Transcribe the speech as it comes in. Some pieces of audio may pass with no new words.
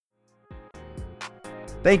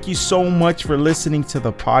Thank you so much for listening to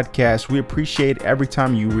the podcast. We appreciate every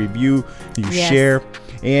time you review, you share.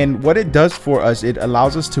 And what it does for us, it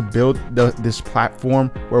allows us to build this platform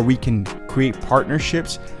where we can create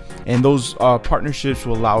partnerships. And those partnerships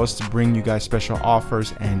will allow us to bring you guys special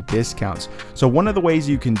offers and discounts. So one of the ways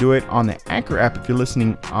you can do it on the Anchor app, if you're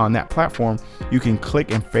listening on that platform, you can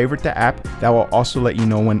click and favorite the app. That will also let you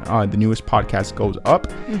know when the newest podcast goes up.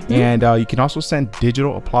 And you can also send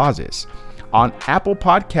digital applauses. On Apple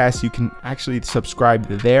Podcasts, you can actually subscribe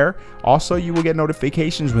there. Also, you will get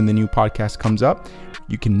notifications when the new podcast comes up.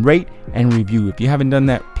 You can rate and review. If you haven't done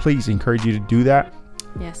that, please encourage you to do that.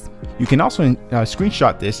 Yes. You can also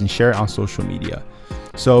screenshot this and share it on social media.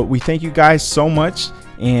 So we thank you guys so much,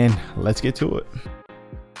 and let's get to it.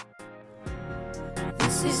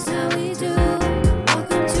 This is how we do.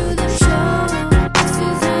 Welcome to the show. This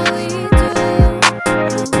is how we do.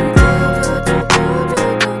 This is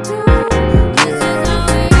how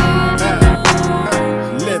we do.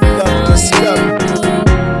 Live, love, discover.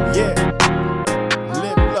 Yeah.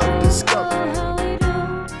 Live, love, discover.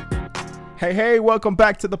 Hey, welcome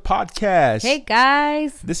back to the podcast. Hey,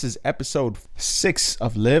 guys. This is episode 6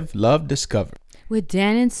 of Live, Love, Discover. With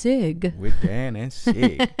Dan and Sig. With Dan and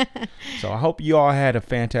Sig. So I hope you all had a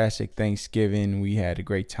fantastic Thanksgiving. We had a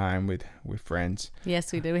great time with friends.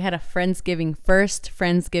 Yes, we did. We had a Friendsgiving, first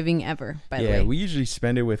Friendsgiving ever, by the way. Yeah, we usually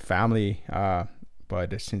spend it with family.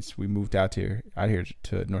 But since we moved out here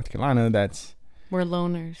to North Carolina, We're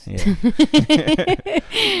loners.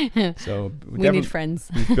 Yeah. So we need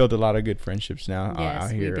friends. We've built a lot of good friendships now Yes,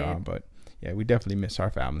 out here. we did. But yeah, we definitely miss our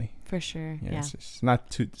family. For sure. Yeah. It's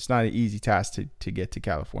not an easy task to get to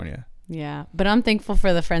California. Yeah. But I'm thankful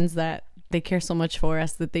for the friends that they care so much for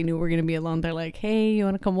us that they knew we're going to be alone. They're like, hey, you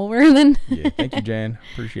want to come over? And then Yeah. Thank you, Jan.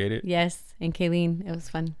 Appreciate it. Yes. And Kayleen, it was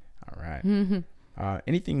fun. All right.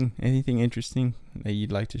 Anything interesting that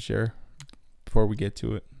you'd like to share before we get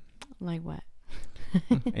to it? Like what?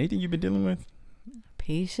 Anything you've been dealing with?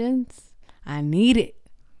 Patience. I need it.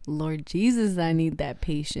 Lord Jesus, I need that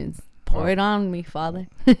patience. Pour it on me, Father.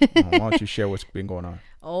 Why don't you share what's been going on?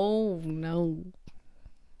 Oh, no.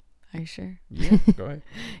 Are you sure? Yeah, go ahead.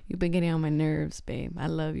 You've been getting on my nerves, babe. I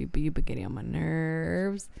love you, but you've been getting on my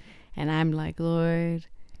nerves. And I'm like, Lord,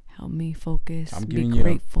 help me focus. Be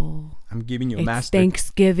grateful. I'm giving you a It's master.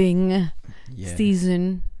 Thanksgiving Yes.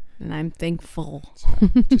 season, and I'm thankful.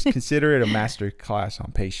 Just consider it a master class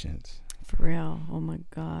on patience. For real. Oh, my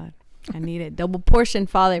God. I need it. Double portion,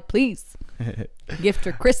 Father, please. Gift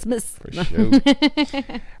for Christmas. For sure.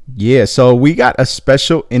 Yeah, so we got a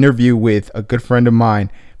special interview with a good friend of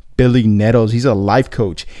mine, Billy Nettles. He's a life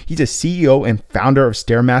coach. He's a CEO and founder of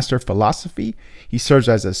Stairmaster Philosophy. He serves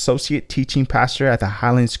as associate teaching pastor at the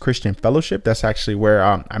Highlands Christian Fellowship. That's actually where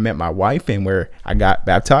I met my wife and where I got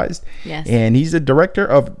baptized. Yes. And he's the director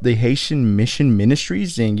of the Haitian Mission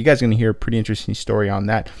Ministries. And you guys are going to hear a pretty interesting story on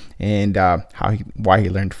that and why he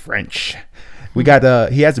learned French. We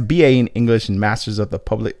got he has a BA in English and Masters of the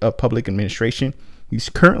Public Administration. He's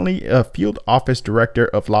currently a field office director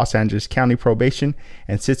of Los Angeles County Probation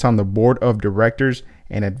and sits on the board of directors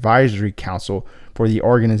and advisory council for the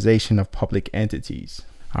Organization of Public Entities.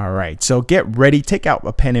 All right, so get ready, take out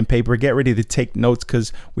a pen and paper, get ready to take notes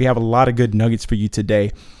because we have a lot of good nuggets for you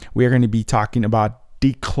today. We are going to be talking about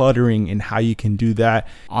decluttering and how you can do that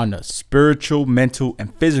on a spiritual, mental,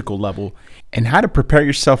 and physical level, and how to prepare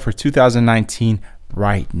yourself for 2019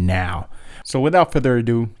 right now. So without further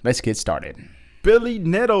ado, let's get started. Billy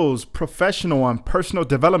Nettles, professional and personal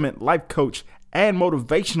development life coach and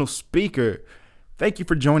motivational speaker. Thank you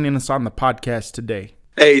for joining us on the podcast today.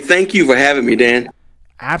 Hey, thank you for having me, Dan.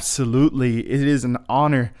 Absolutely. It is an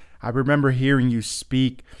honor. I remember hearing you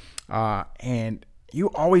speak, and you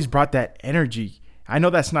always brought that energy. I know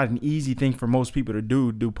that's not an easy thing for most people to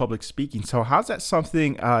do public speaking. So how's that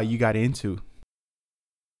something you got into?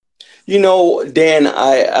 You know, Dan,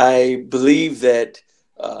 I believe that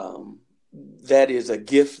that is a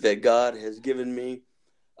gift that God has given me.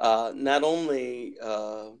 Not only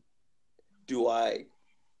do I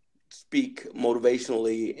speak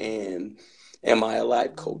motivationally and am I a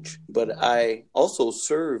life coach, but I also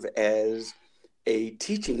serve as a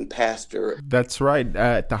teaching pastor. That's right.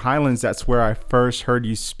 At the Highlands, that's where I first heard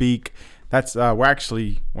you speak. That's where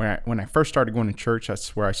actually, when I first started going to church,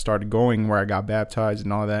 that's where I started going, where I got baptized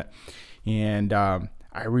and all that. And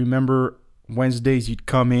I remember Wednesdays you'd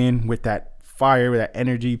come in with that fire, with that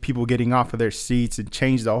energy, people getting off of their seats and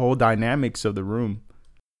change the whole dynamics of the room.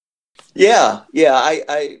 Yeah.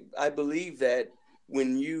 I believe that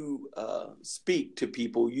when you speak to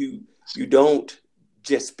people, you don't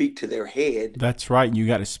just speak to their head. That's right. You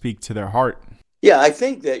got to speak to their heart. Yeah, I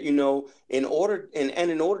think that, in order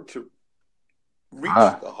to reach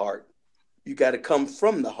Ah, the heart, you got to come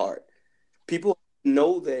from the heart. People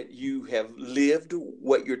know that you have lived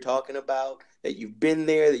what you're talking about, that you've been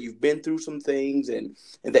there, that you've been through some things, and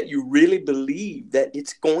that you really believe that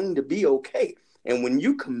it's going to be okay. And when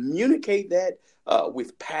you communicate that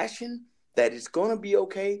with passion, that it's going to be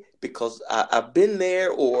okay because I've been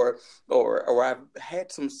there, or I've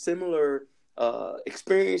had some similar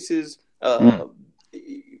experiences, mm,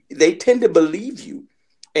 they tend to believe you.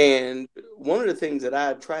 And one of the things that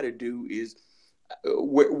I try to do is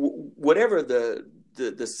whatever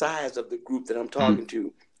the size of the group that I'm mm. talking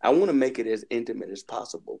to, I want to make it as intimate as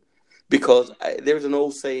possible, because there's an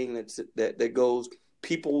old saying that goes,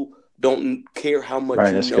 people don't care how much Right,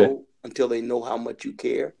 you that's good. know until they know how much you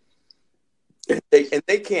care. And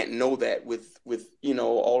they can't know that with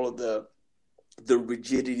all of the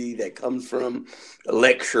rigidity that comes from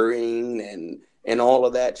lecturing and all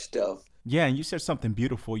of that stuff. Yeah, and you said something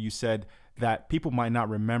beautiful. You said that people might not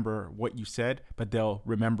remember what you said, but they'll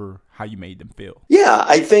remember how you made them feel. Yeah,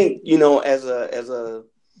 I think, as a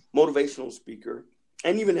motivational speaker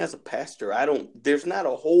and even as a pastor, there's not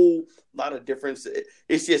a whole lot of difference.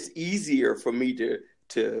 It's just easier for me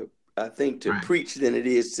to I think to Right, preach than it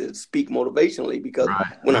is to speak motivationally, because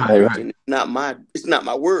right, when I'm right. preaching, it's not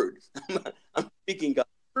my word. I'm speaking God's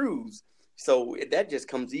truths. So that just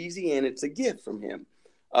comes easy, and it's a gift from him.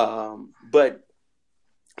 But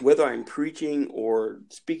whether I'm preaching or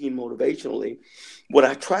speaking motivationally, what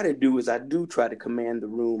I try to do is I do try to command the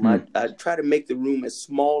room. I, Mm, I try to make the room as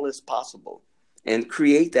small as possible and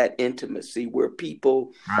create that intimacy where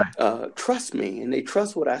people right. trust me, and they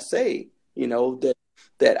trust what I say.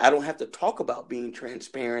 That I don't have to talk about being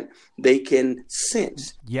transparent. They can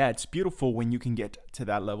sense. Yeah, it's beautiful when you can get to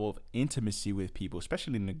that level of intimacy with people,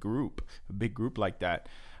 especially in a big group like that.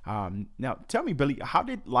 Now, tell me, Billy, how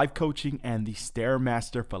did life coaching and the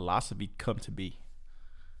Stairmaster philosophy come to be?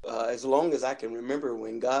 As long as I can remember,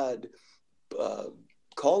 when God uh,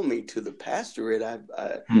 called me to the pastorate,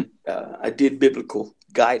 Mm, I did biblical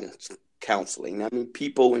guidance counseling. I mean,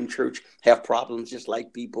 people in church have problems just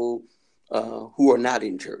like people who are not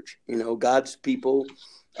in church. God's people,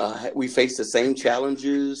 we face the same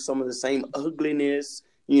challenges, some of the same ugliness,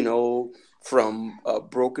 from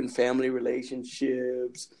broken family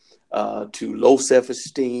relationships to low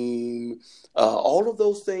self-esteem. All of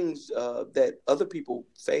those things that other people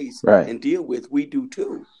face right. and deal with, we do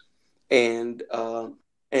too. And uh,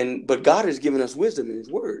 and but God has given us wisdom in His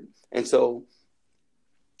Word, and so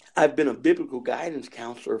I've been a biblical guidance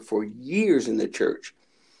counselor for years in the church,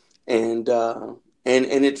 and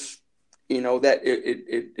it's that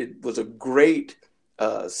it was a great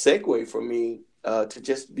segue for me to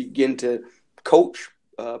just begin to coach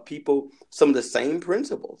people some of the same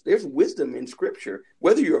principles. There's wisdom in Scripture,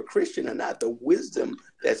 whether you're a Christian or not. The wisdom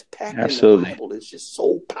that's packed in the Absolutely. Bible is just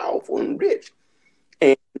so powerful and rich.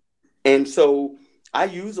 And and so I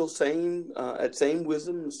use those same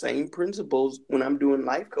wisdom, same principles when I'm doing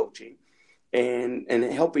life coaching and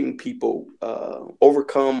helping people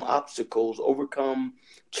overcome obstacles, overcome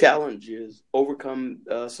challenges, overcome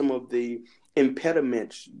some of the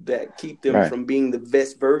impediments that keep them Right. from being the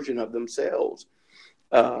best version of themselves.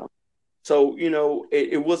 Uh, so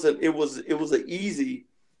it was an easy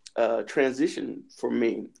transition for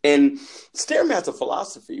me. And Stairmaster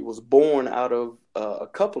philosophy was born out of a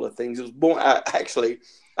couple of things. It was born.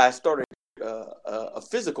 I started a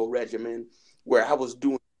physical regimen where I was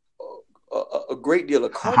doing a great deal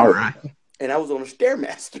of All cardio, right. and I was on a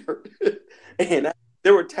Stairmaster, and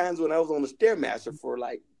there were times when I was on the Stairmaster for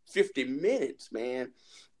like 50 minutes, man.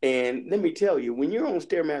 And let me tell you, when you're on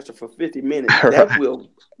Stairmaster for 50 minutes, that Right. will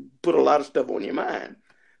put a lot of stuff on your mind.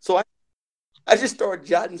 So I just started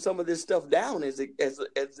jotting some of this stuff down as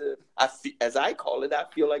I call it. I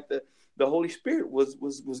feel like the Holy Spirit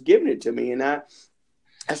was giving it to me, and I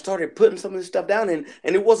started putting some of this stuff down, and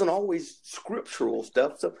it wasn't always scriptural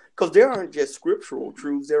stuff. So, because there aren't just scriptural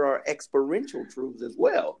truths, there are experiential truths as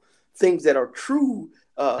well, things that are true.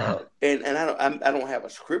 And I don't have a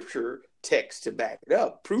scripture text to back it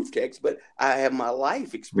up, proof text, but I have my life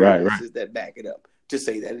Right. Right. experiences that back it up to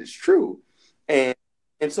say that it's true. And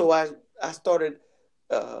and so I started,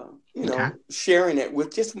 Okay. sharing it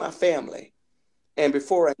with just my family. And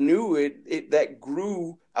before I knew it that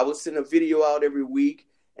grew. I would send a video out every week,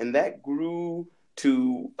 and that grew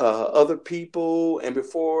to other people. And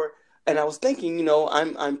I was thinking,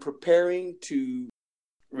 I'm preparing to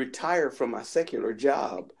retire from my secular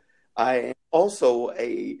job. I am also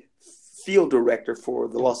a field director for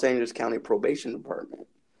the Los Angeles County Probation Department,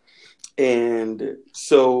 and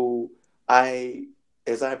so I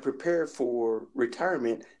as I prepare for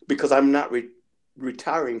retirement, because I'm not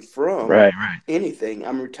retiring from Right, right. anything,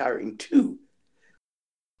 I'm retiring to,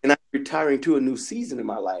 and I'm retiring to a new season in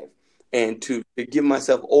my life, and to give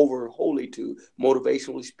myself over wholly to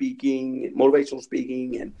motivational speaking, and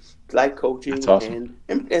life That's coaching, awesome.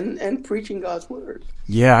 and preaching God's word.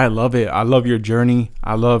 Yeah, I love it. I love your journey.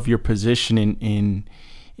 I love your position in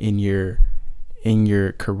your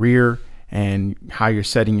career, and how you're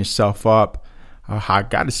setting yourself up, how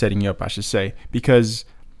God is setting you up, I should say, because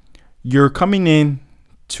you're coming in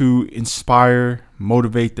to inspire,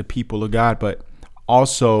 motivate the people of God, but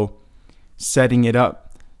also setting it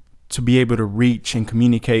up to be able to reach and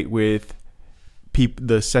communicate with people,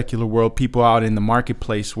 the secular world, people out in the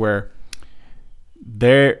marketplace, where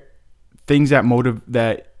there things that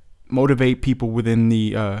motivate people within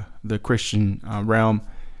the Christian realm.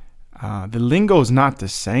 The lingo is not the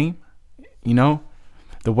same, you know.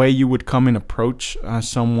 The way you would come and approach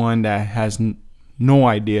someone that has no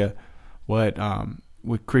idea what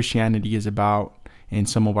Christianity is about and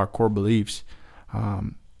some of our core beliefs,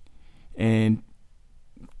 and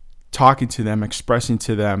talking to them, expressing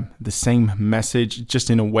to them the same message, just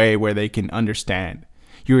in a way where they can understand.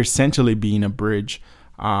 You're essentially being a bridge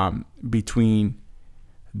between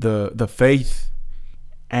the faith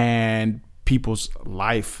and people's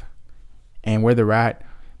life and where they're at.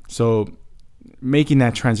 So making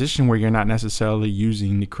that transition where you're not necessarily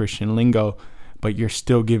using the Christian lingo, but you're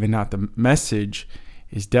still giving out the message,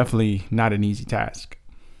 is definitely not an easy task.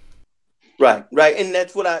 Right, right, and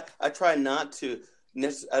that's what I try not to.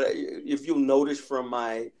 If you'll notice from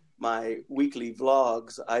my weekly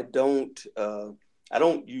vlogs, I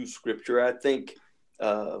don't use scripture. I think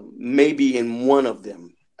maybe in one of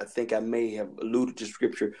them, I think I may have alluded to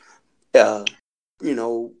scripture. Uh, you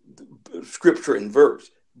know, scripture and verse.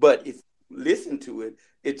 But if you listen to it,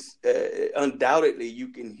 it's undoubtedly you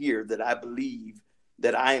can hear that I believe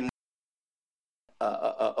that I'm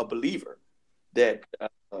a believer, that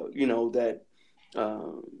that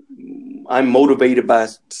uh, I'm motivated by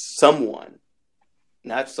someone,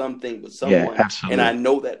 not something, but Yeah, someone, and I absolutely.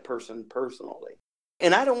 know that person personally.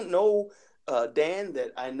 And I don't know, Dan,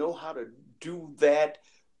 that I know how to do that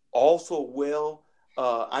also well.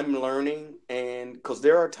 I'm learning, and because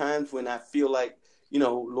there are times when I feel like,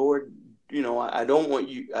 Lord, I don't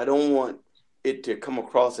want it to come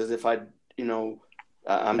across as if you know,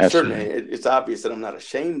 I'm certain Absolutely. it's obvious that I'm not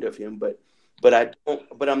ashamed of him, but I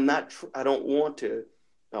don't, but I'm not, I don't want to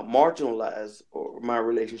marginalize my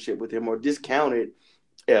relationship with him or discount it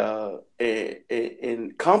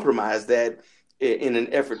and compromise that in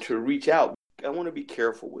an effort to reach out. I want to be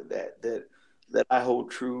careful with that I hold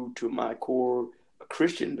true to my core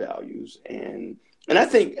Christian values, and I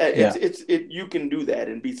think Yeah. you can do that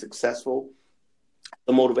and be successful.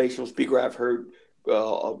 The motivational speaker I've heard,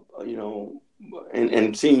 you know,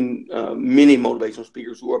 and seen many motivational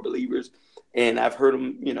speakers who are believers, and I've heard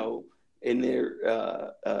them, in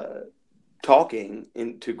their talking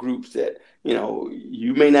into groups that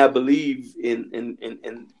you may not believe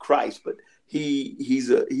in Christ, but he's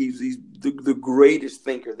the greatest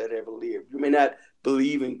thinker that ever lived. You may not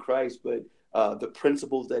believe in Christ, but the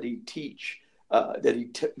principles that he teach.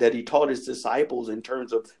 That he taught his disciples in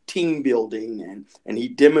terms of team building, and he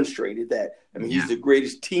demonstrated that. I mean, he's Yeah. the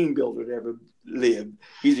greatest team builder that ever lived.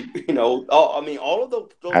 He's all of those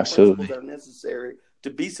principles Absolutely. that are necessary to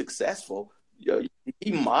be successful.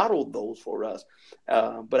 He modeled those for us,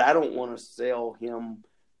 but I don't want to sell him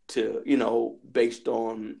to based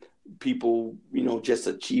on people just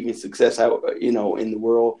achieving success out in the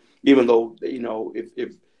world. Even though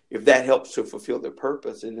if that helps to fulfill their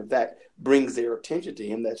purpose and if that brings their attention to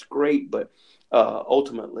him, that's great. But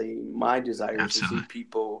ultimately, my desire is to see Absolutely.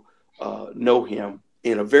 people know him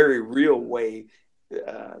in a very real way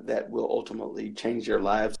that will ultimately change their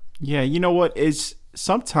lives. Yeah, you know what? It's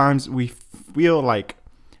sometimes we feel like,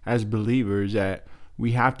 as believers, that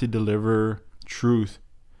we have to deliver truth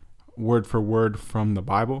word for word from the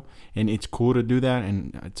Bible, and it's cool to do that,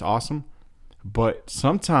 and it's awesome. But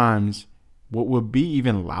sometimes what would be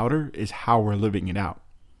even louder is how we're living it out.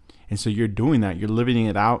 And so you're doing that, you're living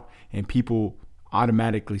it out, and people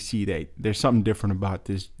automatically see that there's something different about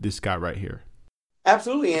this guy right here.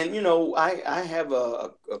 Absolutely, and I have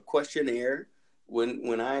a questionnaire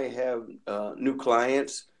when I have new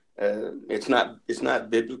clients. It's not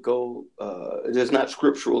biblical. It's not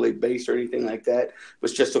scripturally based or anything like that.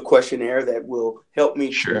 It's just a questionnaire that will help me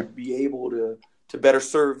to Sure. be able to better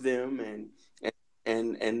serve them and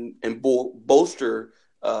bolster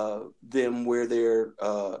them where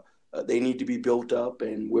they need to be built up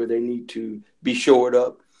and where they need to be shored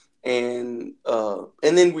up. and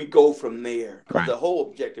then we go from there. Right. The whole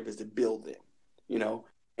objective is to build them, you know.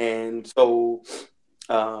 And so,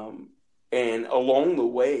 and along the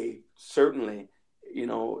way, certainly, you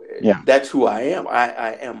know, Yeah. that's who I am.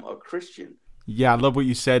 I am a Christian. Yeah, I love what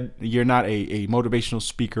you said. You're not a motivational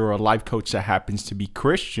speaker or a life coach that happens to be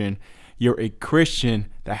Christian. You're a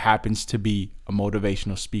Christian that happens to be a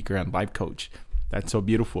motivational speaker and life coach. That's so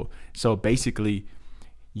beautiful. So basically,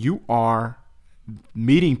 you are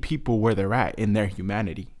meeting people where they're at in their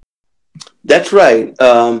humanity. That's right.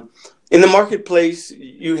 In the marketplace,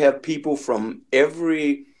 you have people from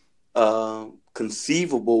every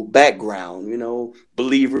conceivable background, you know,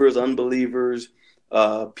 believers, unbelievers,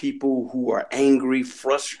 people who are angry,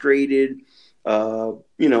 frustrated, you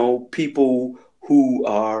know, people who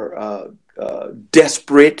are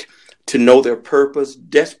desperate to know their purpose,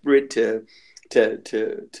 desperate to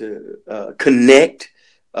connect,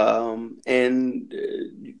 and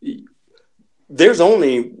there's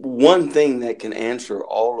only one thing that can answer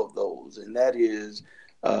all of those, and that is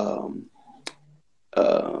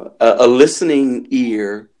a listening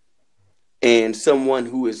ear and someone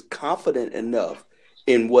who is confident enough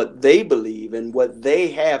in what they believe and what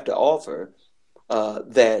they have to offer,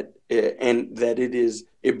 that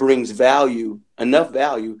it brings value, enough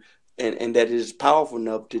value, and that it is powerful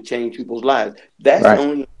enough to change people's lives. That's Right. the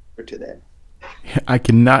only answer to that. I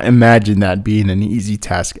cannot imagine that being an easy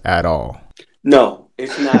task at all. No,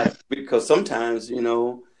 it's not, because sometimes, you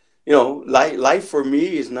know, life for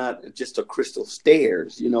me is not just a crystal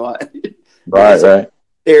stairs. You know, Right.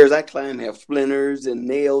 stairs I climb have splinters and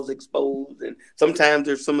nails exposed, and sometimes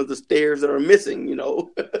there's some of the stairs that are missing. You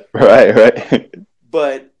know, Right.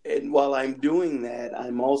 but and while I'm doing that,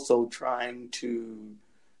 I'm also trying to,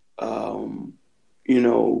 I'm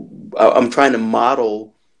trying to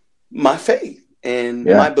model my faith and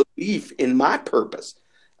Yeah. my belief in my purpose.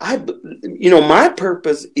 My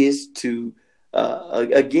purpose is to,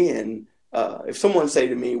 if someone say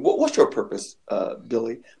to me, what's your purpose,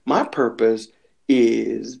 Billy? My purpose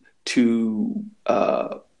is to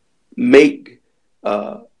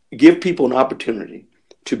give people an opportunity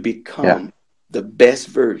to become the best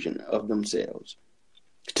version of themselves,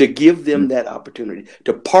 to give them that opportunity,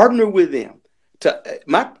 to partner with them.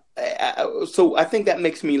 So I think that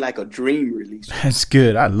makes me like a dream releaser. That's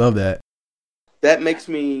good. I love that. That makes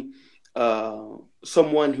me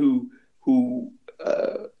someone who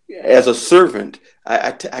as a servant,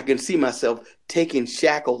 I can see myself taking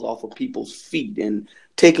shackles off of people's feet and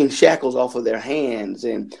taking shackles off of their hands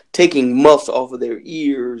and taking muffs off of their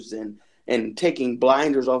ears and taking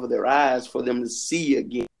blinders off of their eyes for them to see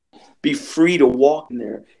again, be free to walk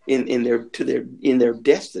in their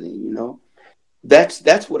destiny. You know, that's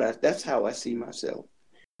how I see myself.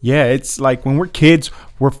 Yeah, it's like when we're kids,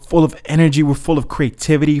 we're full of energy, we're full of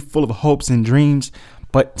creativity, full of hopes and dreams,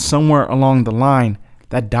 but somewhere along the line,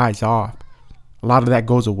 that dies off. A lot of that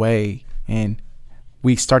goes away, and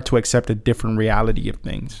we start to accept a different reality of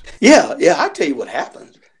things. Yeah, I tell you what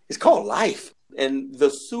happens. It's called life. And the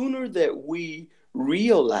sooner that we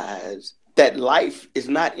realize that life is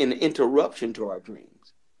not an interruption to our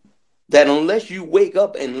dreams, that unless you wake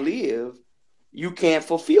up and live, you can't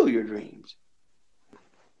fulfill your dreams.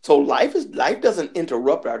 So life doesn't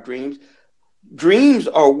interrupt our dreams. Dreams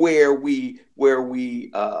are where we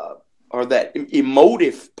are that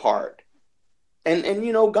emotive part.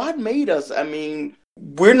 And God made us. I mean,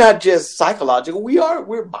 we're not just psychological.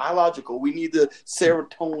 We're biological. We need the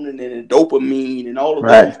serotonin and the dopamine and all of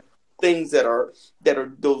those things that are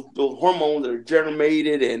those hormones that are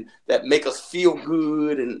generated and that make us feel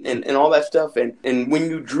good and all that stuff. And when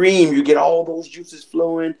you dream, you get all those juices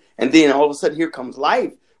flowing. And then all of a sudden, here comes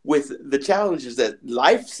life with the challenges that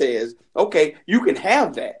life says, okay, you can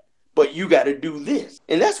have that, but you got to do this.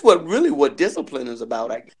 And that's what discipline is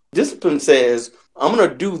about. Discipline says, I'm going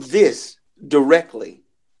to do this directly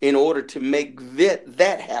in order to make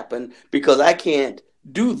that happen, because I can't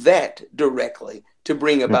do that directly to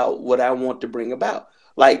bring about what I want to bring about.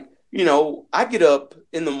 Like, I get up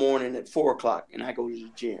in the morning at 4:00 and I go to the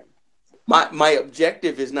gym. My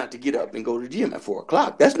objective is not to get up and go to the gym at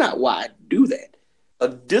 4:00. That's not why I do that. A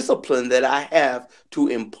discipline that I have to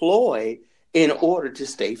employ in order to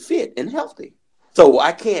stay fit and healthy. So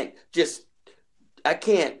I can't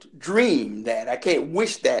dream that. I can't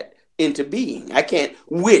wish that into being. I can't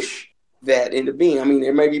wish that into being. I mean,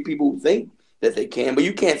 there may be people who think that they can, but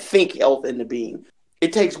you can't think health into being.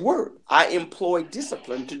 It takes work. I employ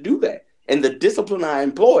discipline to do that. And the discipline I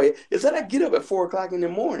employ is that I get up at 4:00 in the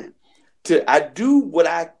morning. I do what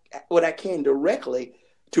I can directly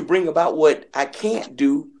to bring about what I can't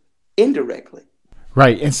do indirectly.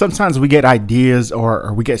 Right. And sometimes we get ideas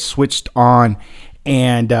or we get switched on,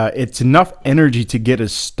 and it's enough energy to get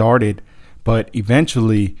us started. But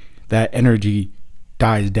eventually, that energy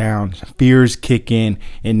dies down, fears kick in,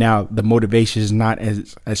 and now the motivation is not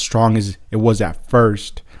as strong as it was at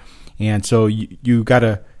first. And so you got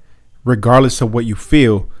to, regardless of what you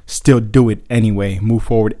feel, still do it anyway, move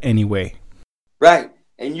forward anyway. Right.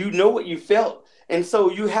 And you know what you felt. And so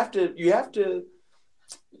you have to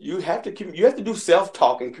do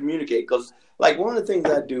self-talk and communicate. Because like one of the things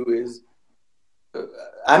I do is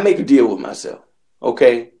I make a deal with myself.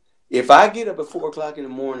 Okay. If I get up at 4:00 in the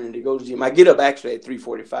morning to go to the gym, I get up actually at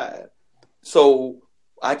 3:45. So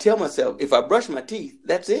I tell myself, if I brush my teeth,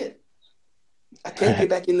 that's it. I can't get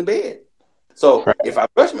back in the bed. So if I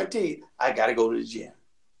brush my teeth, I got to go to the gym.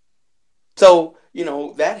 So,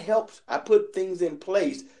 that helps. I put things in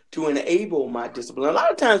place to enable my discipline. A lot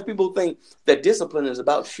of times people think that discipline is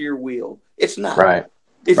about sheer will. It's not. Right.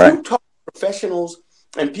 If you talk to professionals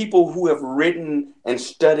and people who have written and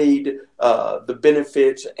studied the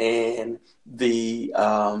benefits and the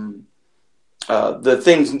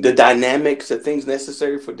things, the dynamics, the things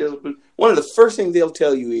necessary for discipline, one of the first things they'll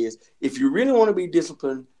tell you is, if you really want to be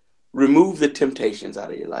disciplined, remove the temptations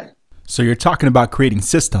out of your life. So you're talking about creating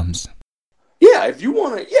systems. Yeah, if you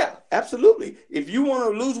want to, yeah, absolutely. If you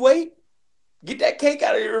want to lose weight, get that cake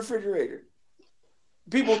out of your refrigerator.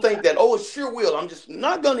 People think that, it's sure will. I'm just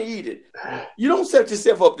not going to eat it. You don't set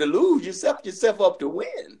yourself up to lose. You set yourself up to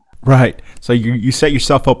win. Right. So you set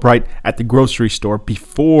yourself up right at the grocery store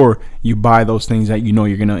before you buy those things that you know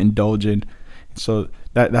you're going to indulge in. So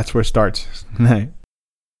that's where it starts.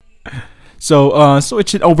 So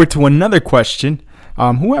switching over to another question.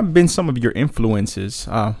 Who have been some of your influences?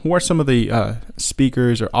 Who are some of the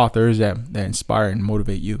speakers or authors that inspire and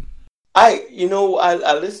motivate you? I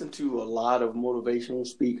listen to a lot of motivational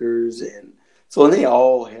speakers, and they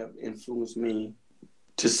all have influenced me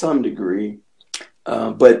to some degree.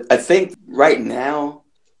 But I think right now,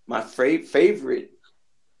 my favorite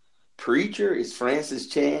preacher is Francis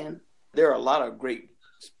Chan. There are a lot of great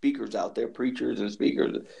speakers out there, preachers and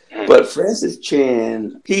speakers. But Francis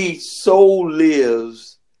Chan, he so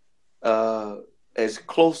lives as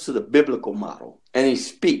close to the biblical model, and he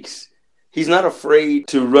speaks. He's not afraid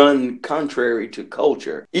to run contrary to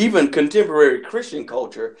culture, even contemporary Christian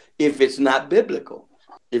culture, if it's not biblical,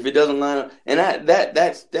 if it doesn't line up. And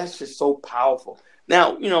that's just so powerful.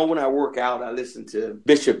 Now, when I work out, I listen to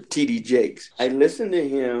Bishop T.D. Jakes. I listen to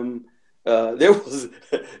him. There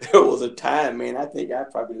was a time, man, I think I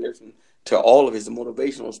probably listened to all of his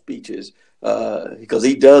motivational speeches because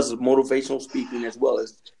he does motivational speaking as well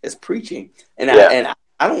as preaching. And I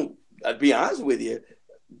don't, I'll be honest with you,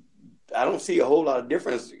 I don't see a whole lot of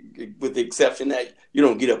difference, with the exception that you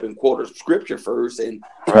don't get up and quote a scripture first and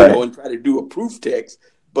and try to do a proof text.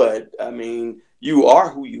 But I mean, you are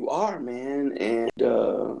who you are, man, and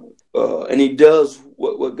he does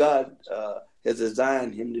what God has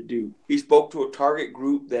designed him to do. He spoke to a target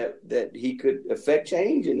group that he could affect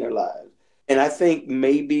change in their lives. And I think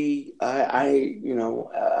maybe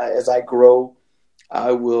as I grow,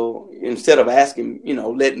 I will, instead of asking,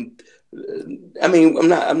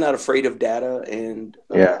 I'm not afraid of data, and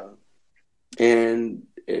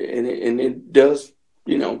it does,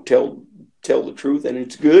 tell the truth, and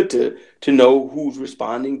it's good to know who's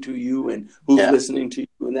responding to you and who's listening to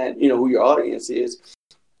you, and that who your audience is.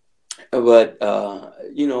 But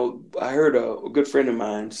I heard a good friend of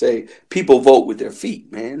mine say, people vote with their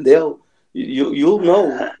feet, man. You'll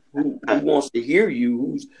know who wants to hear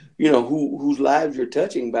you, whose lives you're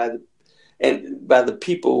touching by the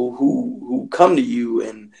people who come to you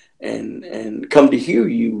and come to hear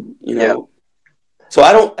you, So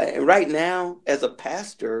I don't, right now as a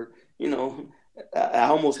pastor, I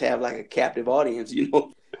almost have like a captive audience, if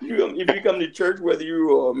you come to church, whether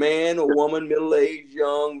you're a man or woman, middle-aged,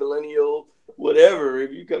 young, millennial, whatever,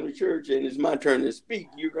 if you come to church and it's my turn to speak,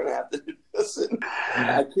 you're going to have to listen.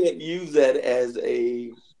 I can't use that as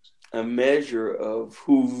a measure of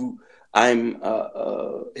who I'm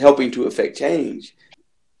helping to affect change.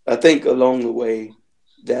 I think along the way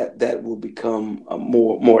that will become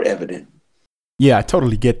more evident. Yeah, I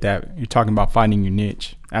totally get that. You're talking about finding your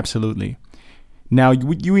niche. Absolutely. Now,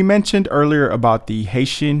 you mentioned earlier about the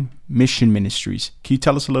Haitian Mission Ministries. Can you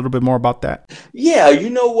tell us a little bit more about that? Yeah, you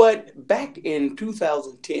know what? Back in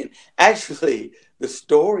 2010, actually, the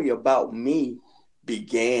story about me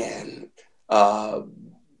began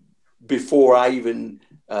before I even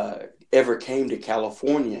ever came to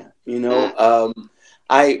California.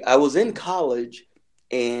 I was in college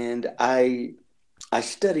and I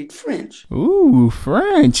studied French. Ooh,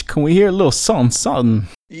 French. Can we hear a little something?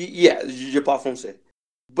 Yeah, Je parle français.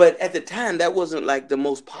 But at the time, that wasn't like the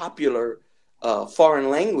most popular foreign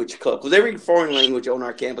language club, because every foreign language on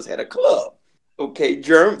our campus had a club. Okay,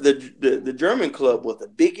 the German club was the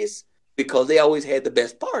biggest because they always had the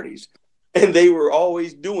best parties, and they were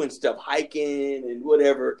always doing stuff, hiking and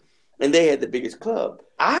whatever, and they had the biggest club.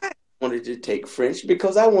 I wanted to take French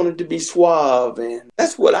because I wanted to be suave, and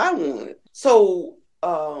that's what I wanted. So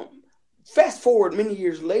fast forward many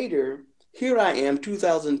years later, here I am,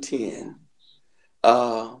 2010.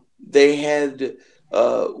 They had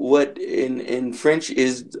what in French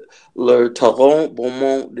is le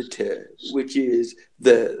tremblement de terre, which is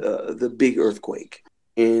the big earthquake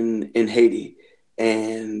in Haiti,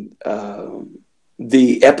 and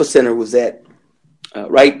the epicenter was at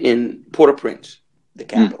right in Port-au-Prince, the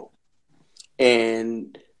capital,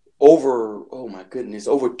 and over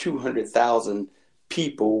 200,000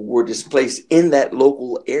 people were displaced in that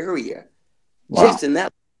local area, just in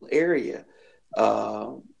that area.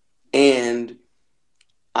 And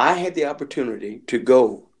I had the opportunity to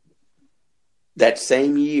go that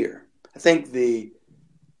same year. I think the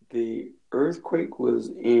earthquake was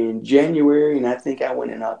in January, and I think I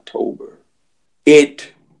went in October.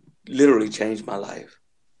 It literally changed my life.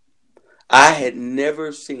 I had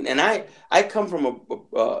never seen, and I come from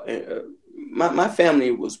my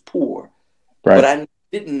family was poor, but I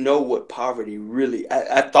didn't know what poverty really.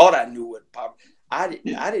 I thought I knew what poverty. I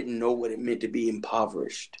didn't know what it meant to be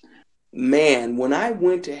impoverished. Man, when I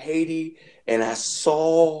went to Haiti and I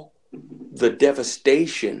saw the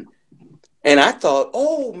devastation, and I thought,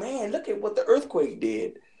 oh man, look at what the earthquake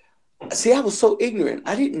did. See, I was so ignorant.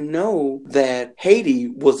 I didn't know that Haiti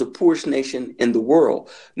was the poorest nation in the world,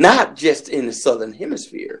 not just in the Southern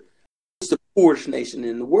Hemisphere. It's the poorest nation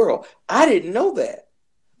in the world. I didn't know that.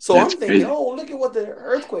 So I'm thinking, crazy. Oh, look at what the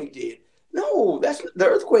earthquake did. No, that's the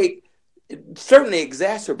earthquake. It certainly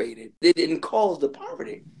exacerbated. It didn't cause the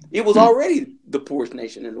poverty. It was already the poorest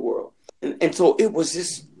nation in the world. And so it was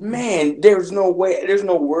just, man, there's no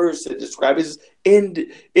words to describe it.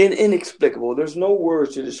 It's inexplicable. There's no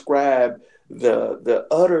words to describe the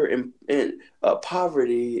utter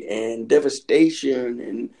poverty and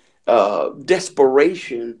devastation and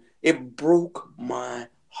desperation. It broke my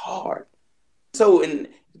heart. So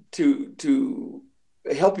to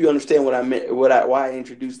help you understand what I meant, why I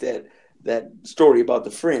introduced that story about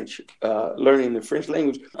the French, learning the French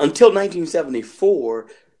language. Until 1974,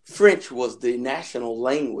 French was the national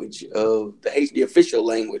language of the official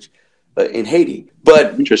language in Haiti.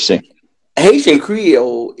 But interesting. Haitian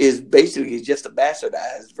Creole is basically just a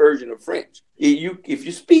bastardized version of French. If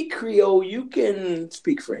you speak Creole, you can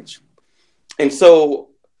speak French. And so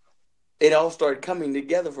it all started coming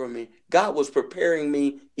together for me. God was preparing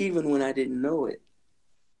me even when I didn't know it.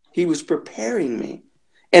 He was preparing me.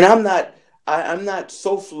 And I'm not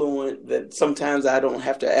so fluent that sometimes I don't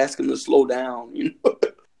have to ask him to slow down,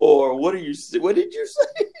 or what did you say?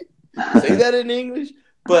 Say that in English,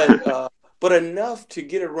 but enough to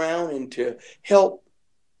get around and to help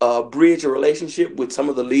bridge a relationship with some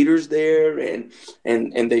of the leaders there, and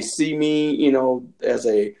they see me, as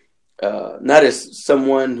a not as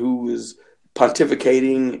someone who is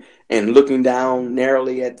pontificating and looking down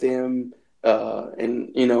narrowly at them,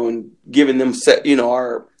 and giving them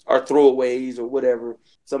our throwaways or whatever.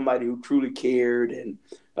 Somebody who truly cared, and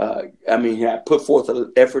I put forth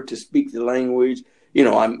an effort to speak the language.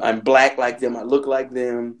 I'm black like them. I look like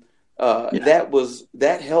them.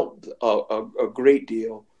 That helped a great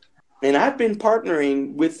deal, and I've been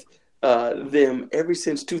partnering with them ever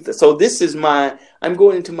since 2000. So I'm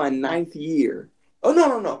going into my 9th year. Oh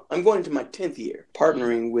no! I'm going into my 10th year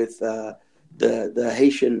partnering with the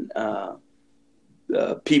Haitian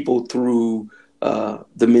people through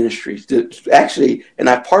the ministries. Actually, and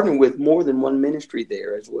I partnered with more than one ministry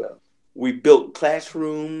there as well. We built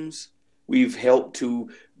classrooms. We've helped to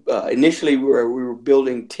initially we were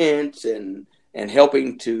building tents and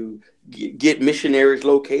helping to get missionaries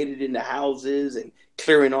located in the houses and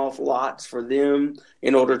clearing off lots for them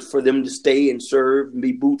in order for them to stay and serve and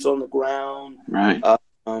be boots on the ground. Right.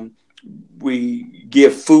 We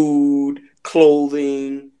give food,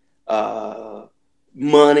 clothing,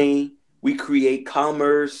 money. We create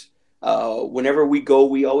commerce. Whenever we go,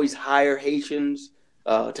 we always hire Haitians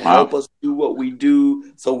to help us do what we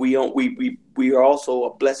do. So we are also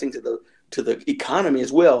a blessing to the economy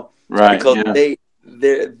as well, right? Because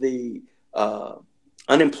the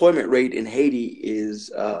unemployment rate in Haiti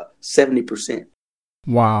is 70%.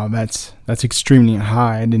 Wow, that's extremely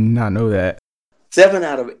high. I did not know that. 7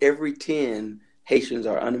 out of every 10 Haitians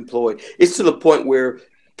are unemployed. It's to the point where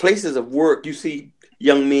places of work, you see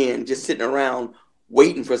young men just sitting around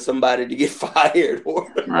waiting for somebody to get fired or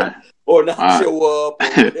Right. or not Right. show up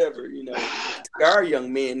or whatever. Our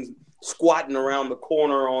young men squatting around the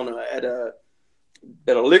corner at a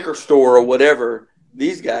liquor store or whatever.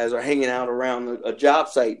 These guys are hanging out around a job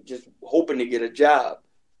site just hoping to get a job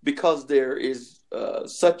because there is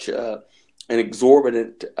such an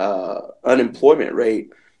exorbitant unemployment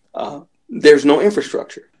rate. There's no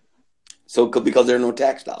infrastructure, so because there are no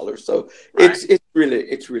tax dollars, so Right. it's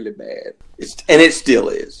really bad. And it still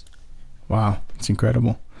is. Wow, it's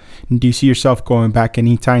incredible. And do you see yourself going back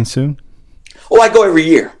anytime soon? Oh, I go every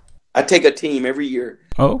year. I take a team every year.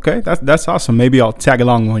 Oh, okay, that's awesome. Maybe I'll tag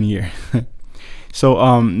along one year.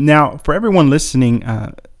 So now, for everyone listening,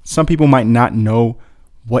 some people might not know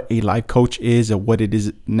what a life coach is or what it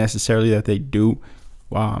is necessarily that they do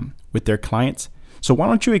with their clients. So why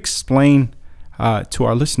don't you explain to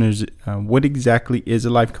our listeners what exactly is a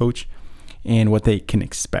life coach and what they can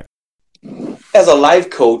expect? As a life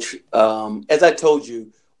coach, as I told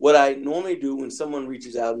you, what I normally do when someone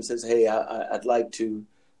reaches out and says, "Hey, I'd like to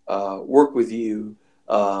work with you,"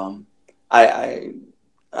 I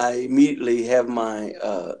immediately have my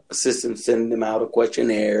assistant send them out a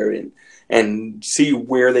questionnaire and see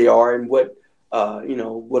where they are and what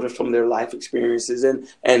are some of their life experiences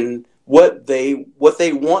and what they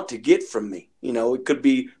want to get from me. It could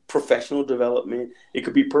be professional development, it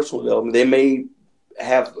could be personal development. They may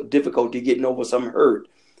have difficulty getting over some hurt.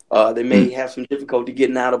 They may have some difficulty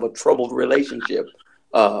getting out of a troubled relationship,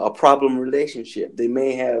 a problem relationship. They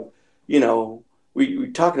may have,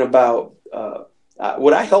 we're talking about.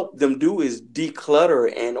 What I help them do is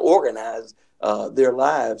declutter and organize their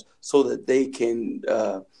lives so that they can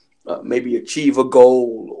maybe achieve a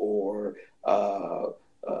goal or,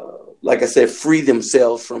 like I said, free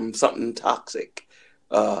themselves from something toxic,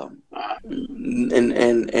 and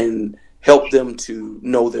help them to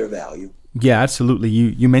know their value. Yeah, absolutely.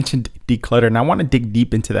 You mentioned declutter, and I want to dig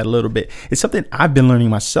deep into that a little bit. It's something I've been learning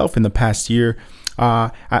myself in the past year.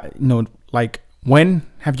 When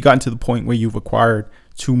have you gotten to the point where you've acquired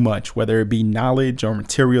too much, whether it be knowledge or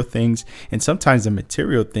material things? And sometimes the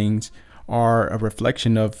material things are a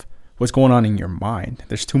reflection of what's going on in your mind.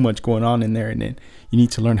 There's too much going on in there, and then you need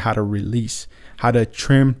to learn how to release, how to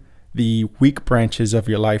trim the weak branches of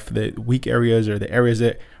your life, the weak areas or the areas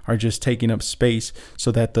that are just taking up space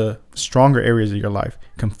so that the stronger areas of your life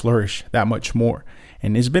can flourish that much more.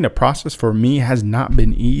 And it's been a process for me. It has not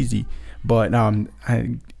been easy, but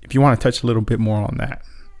if you want to touch a little bit more on that.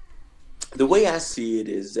 The way I see it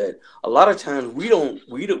is that a lot of times we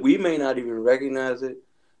may not even recognize it,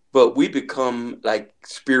 but we become like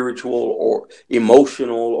spiritual or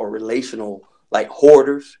emotional or relational, like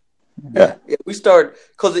hoarders. Yeah. We start,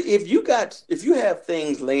 because if you have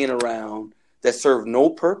things laying around that serve no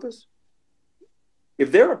purpose,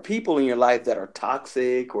 if there are people in your life that are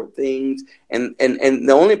toxic or things, and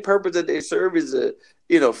the only purpose that they serve is to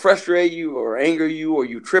frustrate you or anger you or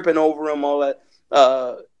you tripping over them, all that,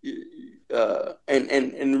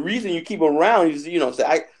 and the reason you keep them around is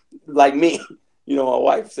say, like me, my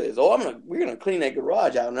wife says, we're gonna clean that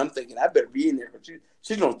garage out, and I'm thinking I better be in there, but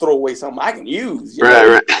she's gonna throw away something I can use.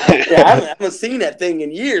 Right. Yeah, I haven't seen that thing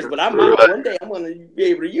in years, but one day I'm gonna be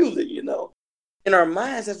able to use it. In our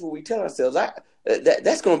minds, that's what we tell ourselves.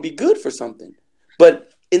 That's gonna be good for something,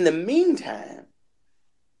 but in the meantime,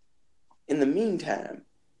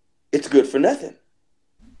 it's good for nothing.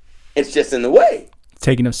 It's just in the way,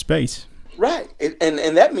 taking up space. right?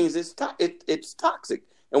 And that means it's toxic.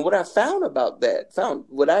 And what I found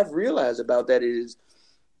what I've realized about that is,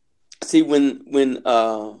 see, when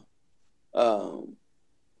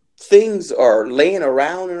things are laying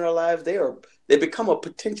around in our lives, they become a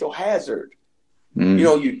potential hazard.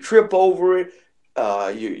 You trip over it.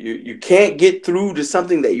 You can't get through to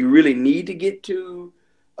something that you really need to get to.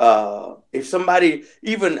 If somebody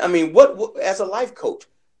what as a life coach,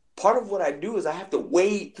 part of what I do is I have to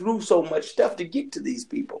wade through so much stuff to get to these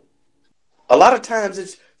people. A lot of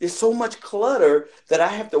times there's so much clutter that I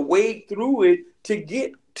have to wade through it to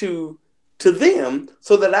get to them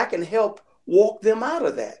so that I can help walk them out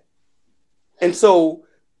of that. And so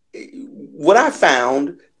what I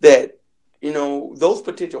found that, those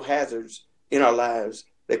potential hazards in our lives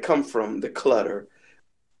that come from the clutter,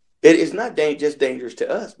 it is not just dangerous to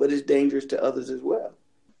us, but it's dangerous to others as well.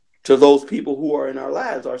 To those people who are in our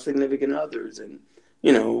lives, our significant others, and,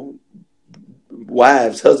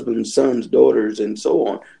 wives, husbands, sons, daughters, and so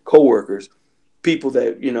on, coworkers, people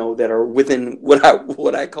that, that are within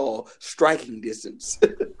what I call striking distance.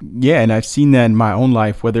 Yeah, and I've seen that in my own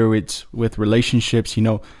life, whether it's with relationships,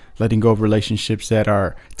 letting go of relationships that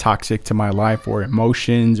are toxic to my life, or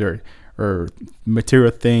emotions or or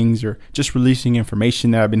material things or just releasing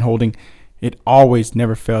information that I've been holding, it always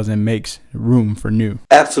never fails and makes room for new.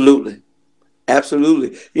 Absolutely.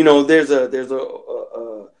 Absolutely. You know,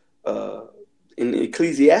 in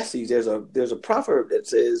Ecclesiastes, there's a proverb that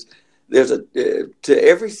says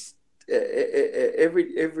to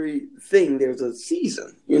everything there's a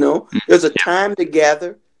season. You know, there's a time to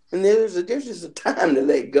gather, and there's just a time to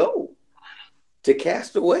let go, to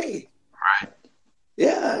cast away. Right.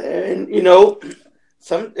 Yeah, and you know,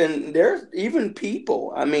 there's even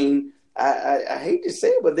people. I mean, I hate to say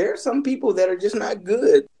it, but there are some people that are just not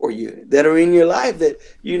good for you, that are in your life that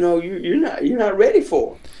you know you're not ready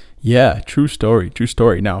for. Yeah, true story.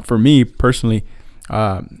 Now, for me personally,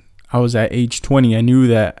 I was at age 20. I knew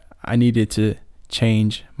that I needed to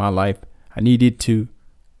change my life. I needed to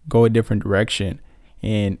go a different direction,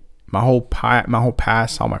 and my whole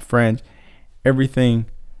past, all my friends, everything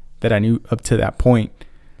that I knew up to that point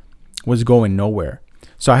was going nowhere.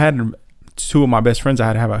 So I had two of my best friends. I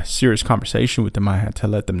had to have a serious conversation with them. I had to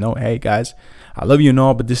let them know, hey guys, I love you and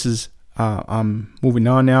all, but this is I'm moving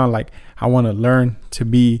on now. Like, I want to learn to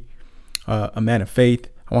be a man of faith.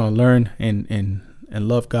 I want to learn and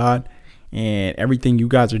love God, and everything you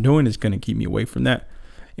guys are doing is going to keep me away from that.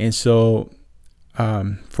 And so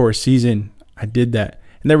for a season I did that,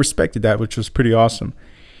 and they respected that, which was pretty awesome.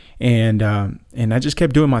 And I just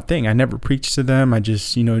kept doing my thing. I never preached to them. I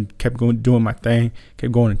just, kept doing my thing,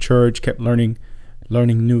 kept going to church, kept learning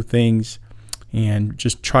new things, and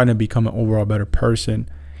just trying to become an overall better person.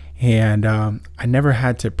 And I never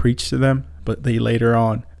had to preach to them, but they later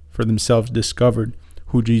on for themselves discovered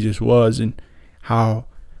who Jesus was, and how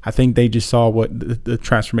I think they just saw what the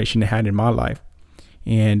transformation they had in my life.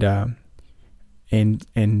 And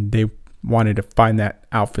they wanted to find that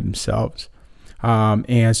out for themselves.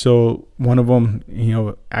 And so one of them,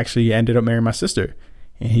 actually ended up marrying my sister,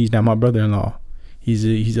 and he's now my brother-in-law.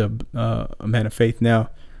 He's a man of faith now.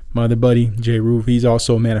 My other buddy, Jay Roof, he's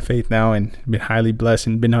also a man of faith now, and been highly blessed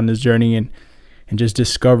and been on this journey and just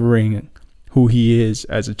discovering who he is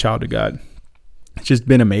as a child of God. It's just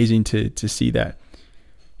been amazing to see that.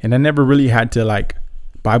 And I never really had to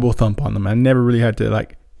Bible thump on them. I never really had to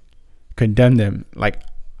condemn them.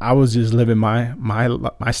 I was just living my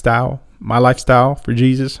style, my lifestyle for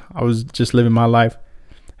Jesus. I was just living my life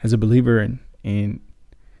as a believer, and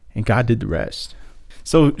God did the rest.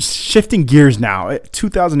 So shifting gears now,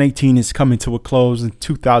 2018 is coming to a close, and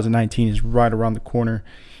 2019 is right around the corner.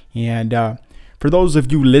 And for those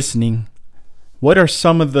of you listening, what are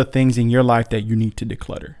some of the things in your life that you need to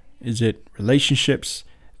declutter? Is it relationships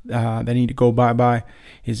that need to go bye-bye?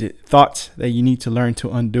 Is it thoughts that you need to learn to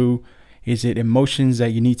undo? Is it emotions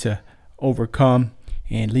that you need to overcome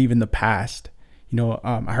and leave in the past?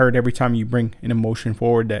 I heard every time you bring an emotion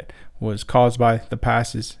forward that was caused by the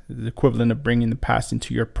past is the equivalent of bringing the past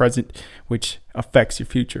into your present, which affects your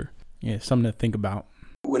future. Yeah, something to think about.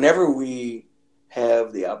 Whenever we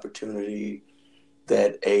have the opportunity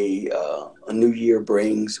that a new year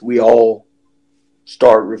brings, we all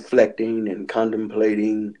start reflecting and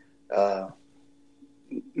contemplating,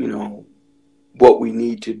 what we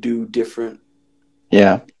need to do different.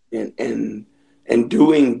 Yeah. And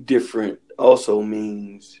doing different also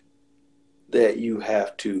means that you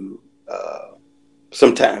have to,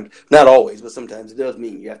 sometimes, not always, but sometimes it does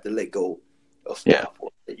mean you have to let go of stuff. Yeah.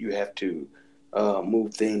 That you have to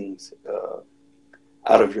move things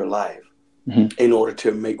out of your life in order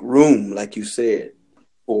to make room, like you said,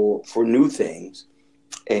 for new things,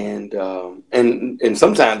 and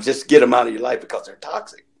sometimes just get them out of your life because they're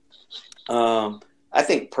toxic. I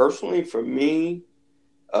think personally for me,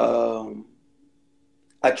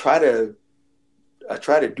 I try to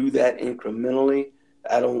do that incrementally.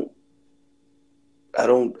 I don't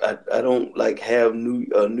have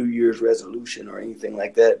New Year's resolution or anything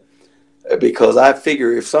like that, because I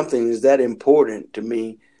figure if something is that important to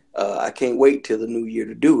me, I can't wait till the new year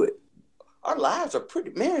to do it. Our lives are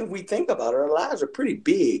we think about it, our lives are pretty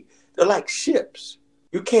big. They're like ships.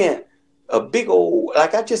 You can't,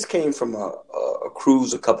 I just came from a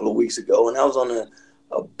cruise a couple of weeks ago, and I was on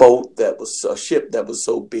a boat a ship that was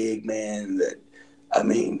so big, man, that,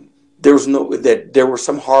 there were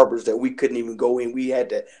some harbors that we couldn't even go in. We had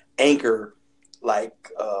to anchor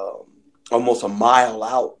almost a mile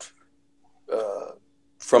out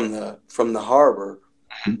from the harbor,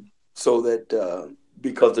 so that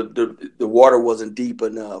because the water wasn't deep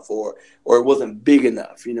enough or it wasn't big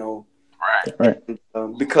enough, Right. And,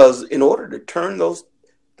 because in order to turn those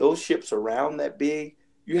ships around that big,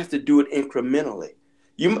 you have to do it incrementally.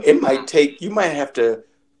 You might have to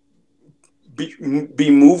be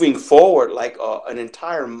moving forward an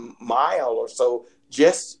entire mile or so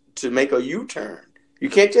just to make a U-turn. You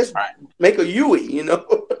can't just make a U-ey, you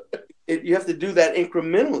know. You have to do that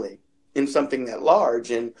incrementally in something that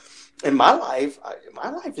large. And my life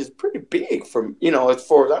is pretty big from, you know, as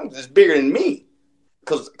far as it's bigger than me,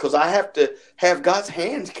 because I have to have God's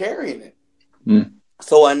hands carrying it. Mm.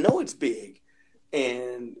 So I know it's big,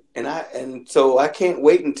 and so I can't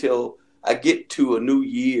wait until I get to a new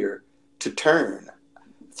year to turn.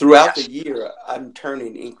 Throughout the year, I'm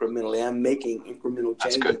turning incrementally. I'm making incremental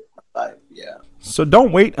changes in my life. Yeah. So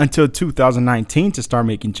don't wait until 2019 to start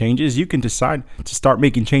making changes. You can decide to start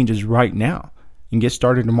making changes right now and get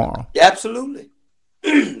started tomorrow. Absolutely.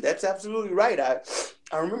 That's absolutely right.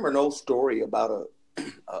 I remember an old story about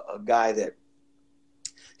a guy that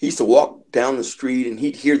he used to walk down the street and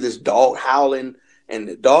he'd hear this dog howling, and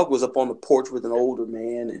the dog was up on the porch with an older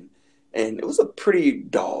man, and it was a pretty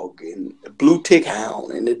dog, and a blue tick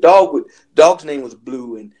hound, and the dog's name was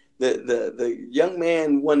Blue. And the young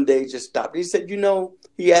man one day just stopped. He said, you know,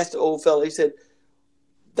 he asked the old fella, he said,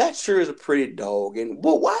 that sure is a pretty dog. And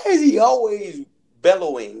well, why is he always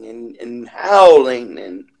bellowing and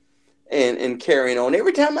howling and carrying on?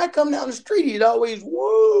 Every time I come down the street, he'd always,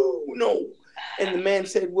 whoa, no. And the man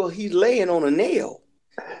said, well, he's laying on a nail.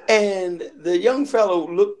 And the young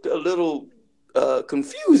fellow looked a little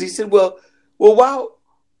confused. He said, well, why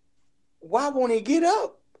won't he get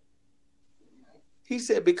up? He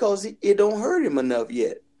said, because it don't hurt him enough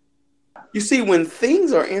yet. You see, when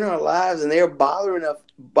things are in our lives and they're bothering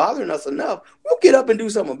us enough, we'll get up and do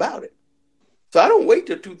something about it. So I don't wait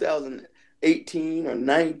till 2018 or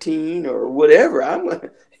 19 or whatever. I'm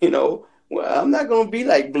not going to be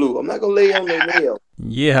like Blue. I'm not going to lay on the nail.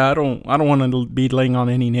 Yeah, I don't want to be laying on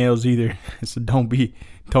any nails either. So don't be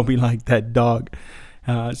like that dog.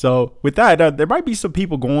 So with that, there might be some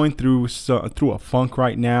people going through a funk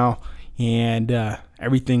right now, and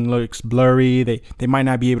everything looks blurry. They might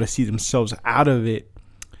not be able to see themselves out of it.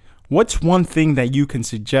 What's one thing that you can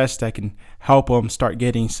suggest that can help them start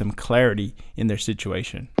getting some clarity in their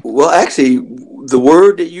situation? Well, actually, the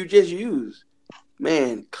word that you just used,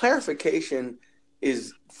 man, clarification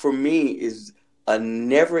is, for me, is a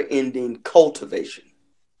never-ending cultivation.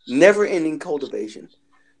 Never-ending cultivation.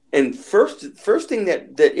 And first thing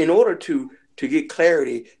that in order to get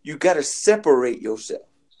clarity, you got to separate yourself.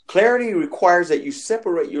 Clarity requires that you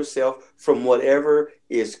separate yourself from whatever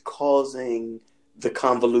is causing the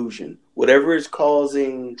convolution, whatever is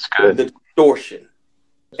causing the distortion.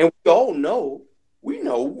 And we all know, we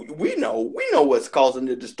know what's causing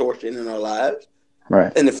the distortion in our lives.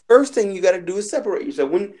 Right. And the first thing you got to do is separate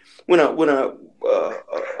yourself. When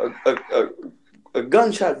a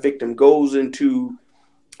gunshot victim goes into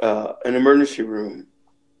an emergency room,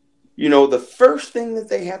 you know, the first thing that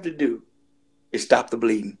they have to do is stop the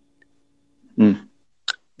bleeding. Mm.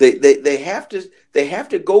 They have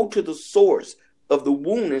to go to the source of the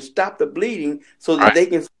wound and stop the bleeding so that they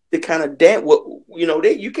can kind of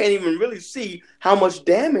you can't even really see how much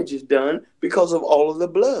damage is done because of all of the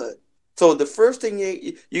blood. So the first thing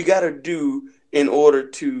you got to do in order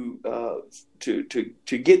to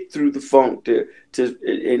get through the funk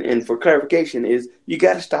and for clarification is you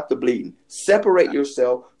got to stop the bleeding. Separate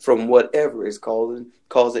yourself from whatever is causing.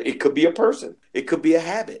 It could be a person. It could be a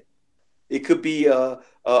habit. It could be a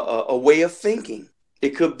way of thinking. It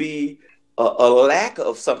could be a lack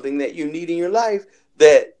of something that you need in your life.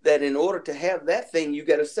 That in order to have that thing, you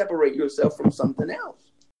got to separate yourself from something else.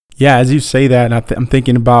 Yeah, as you say that, I'm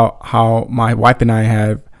thinking about how my wife and I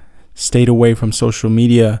have stayed away from social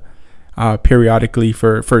media periodically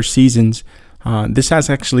for seasons. This has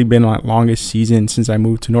actually been my longest season since I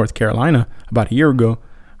moved to North Carolina about a year ago.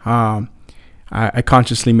 I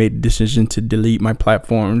consciously made the decision to delete my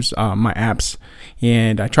platforms, my apps,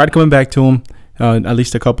 and I tried coming back to them, at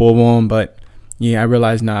least a couple of them, but yeah, I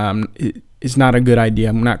realized it's not a good idea.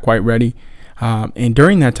 I'm not quite ready. And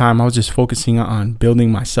during that time, I was just focusing on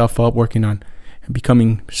building myself up, working on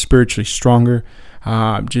becoming spiritually stronger,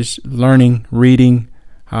 just learning, reading,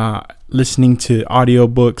 listening to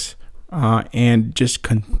audiobooks, and just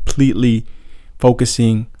completely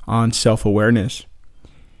focusing on self-awareness.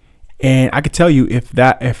 And I could tell you,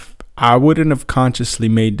 if I wouldn't have consciously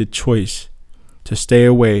made the choice to stay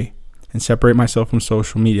away and separate myself from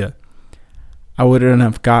social media, I wouldn't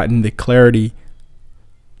have gotten the clarity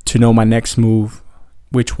to know my next move,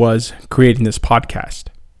 which was creating this podcast.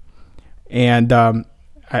 And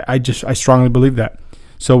I strongly believe that.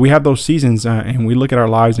 So we have those seasons, and we look at our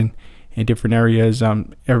lives in different areas.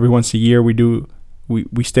 Every once a year,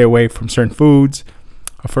 we stay away from certain foods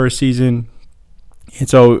for a season. And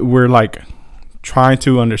so we're like trying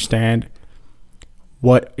to understand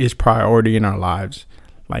what is priority in our lives.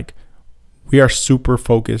 Like, we are super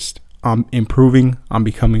focused on improving, on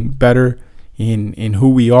becoming better in who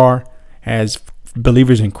we are as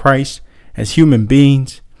believers in Christ, as human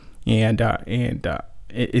beings, and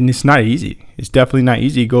it's not easy. It's definitely not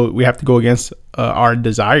easy. We have to go against our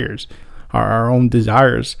desires, our own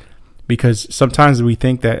desires, because sometimes we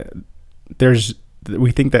think that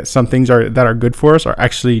some things that are good for us are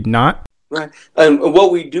actually not. Right. And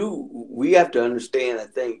what we do, we have to understand, I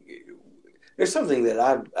think, there's something that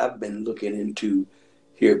I've been looking into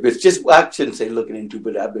here. But it's just, I shouldn't say looking into,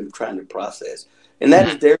 but I've been trying to process. And that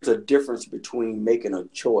is, there's a difference between making a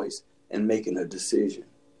choice and making a decision.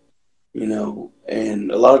 You know,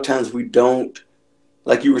 and a lot of times we don't,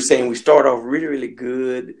 like you were saying, we start off really, really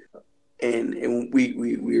good, and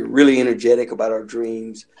we're really energetic about our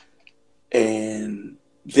dreams, and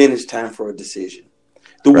then it's time for a decision.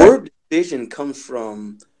 The word decision comes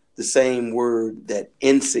from the same word that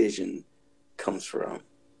incision comes from,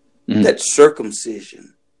 that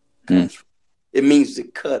circumcision comes from. It means to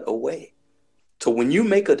cut away. So when you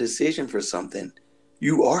make a decision for something,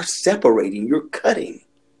 you are separating, you're cutting.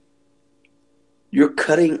 You're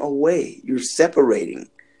cutting away. You're separating.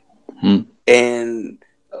 And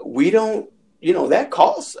we don't, you know, that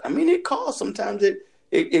costs. I mean, it costs. Sometimes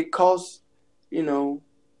it costs, you know,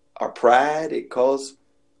 our pride. It costs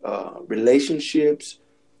relationships.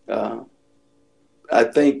 I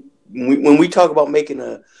think when we talk about making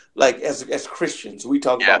as Christians, we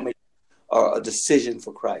talk about making a decision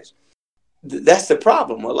for Christ. That's the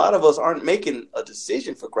problem. A lot of us aren't making a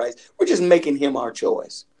decision for Christ. We're just making him our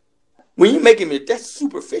choice. When you make him, that's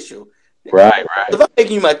superficial. Right. If I'm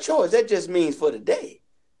making you my choice, that just means for the day.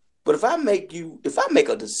 But if I make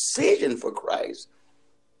a decision for Christ,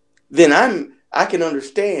 then I can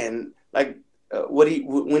understand, like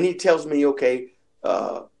when he tells me, okay,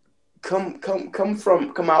 come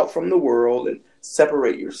out from the world and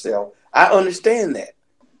separate yourself. I understand that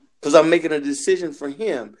because I'm making a decision for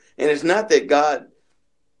him, and it's not that God.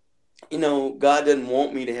 You know, God doesn't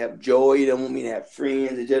want me to have joy. He doesn't want me to have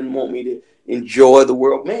friends. He doesn't want me to enjoy the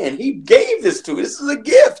world. Man, he gave this to us. This is a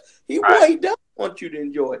gift. He doesn't want you to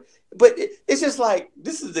enjoy it. But it's just like,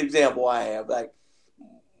 this is the example I have. Like,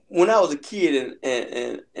 when I was a kid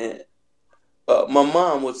and my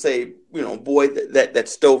mom would say, you know, boy, that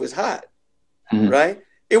stove is hot, right?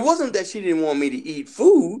 It wasn't that she didn't want me to eat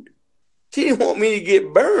food. She didn't want me to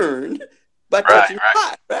get burned by touching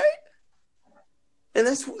hot, right? And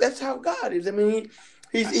that's how God is. I mean,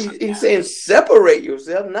 he's saying separate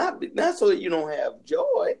yourself, not so that you don't have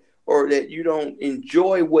joy or that you don't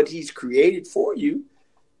enjoy what he's created for you,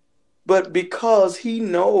 but because he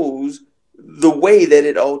knows the way that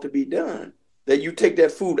it ought to be done, that you take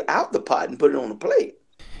that food out the pot and put it on the plate.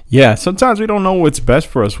 Yeah, sometimes we don't know what's best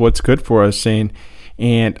for us, what's good for us. And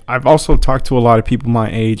I've also talked to a lot of people my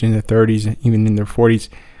age in their 30s, even in their 40s.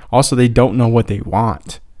 Also, they don't know what they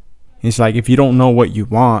want. It's like, if you don't know what you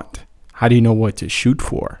want, how do you know what to shoot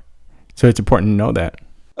for? So it's important to know that.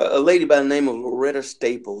 A lady by the name of Loretta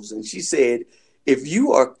Staples, and she said, if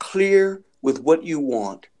you are clear with what you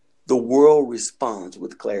want, the world responds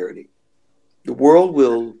with clarity. The world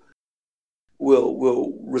will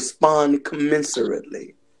respond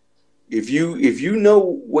commensurately. If you know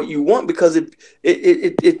what you want, because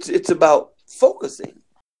it's about focusing.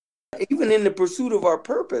 Even in the pursuit of our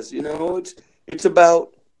purpose, you know, it's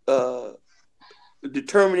about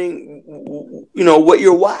determining, you know, what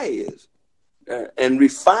your why is, and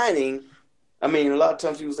refining. I mean, a lot of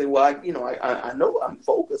times people say, well, I know I'm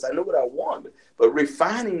focused. I know what I want, but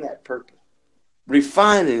refining that purpose,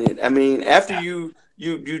 refining it. I mean, after you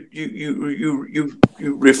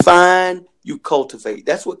refine, you cultivate.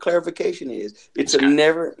 That's what clarification is. It's a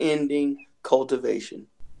never-ending cultivation.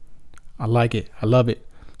 I like it. I love it.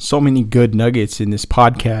 So many good nuggets in this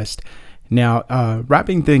podcast. Now,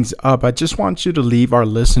 wrapping things up, I just want you to leave our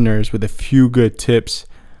listeners with a few good tips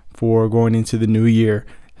for going into the new year,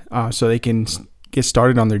 so they can get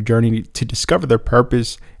started on their journey to discover their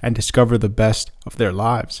purpose and discover the best of their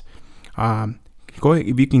lives. Go ahead,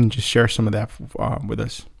 if you can just share some of that with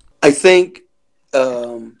us. I think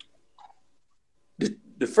the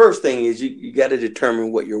first thing is you got to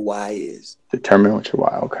determine what your why is. Determine what your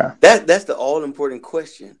why. Okay. That's the all important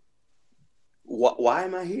question. Why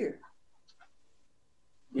am I here?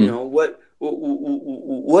 You know,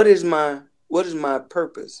 what is my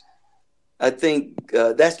purpose? I think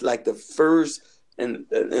that's like the first and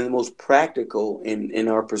the most practical in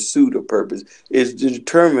our pursuit of purpose, is to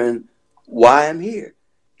determine why I'm here.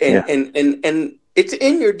 And it's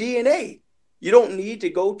in your DNA. You don't need to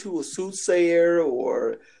go to a soothsayer,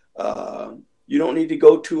 or you don't need to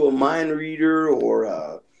go to a mind reader,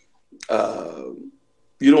 or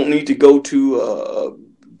You don't need to go to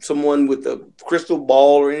someone with a crystal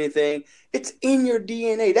ball or anything. It's in your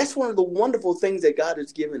DNA. That's one of the wonderful things that God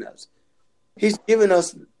has given us. He's given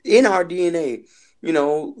us in our DNA,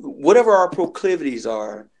 whatever our proclivities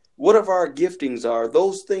are, whatever our giftings are,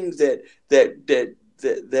 those things that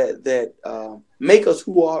make us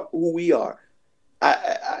who we are.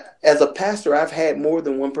 I, as a pastor, I've had more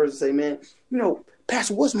than one person say, "Man,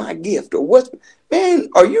 Pastor, what's my gift?" Or man,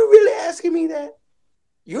 are you really asking me that?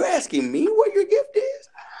 You're asking me what your gift is?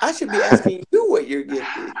 I should be asking you what your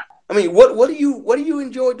gift is. I mean, what do you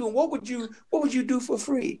enjoy doing? What would you do for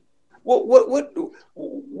free?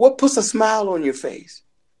 What puts a smile on your face?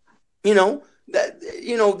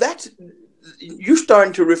 That's you're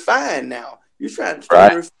starting to refine now. You're trying to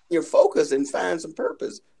refine your focus and find some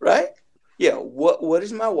purpose, right? Yeah. What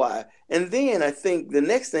is my why? And then I think the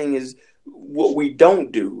next thing is what we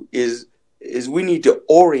don't do is we need to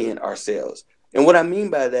orient ourselves. And what I mean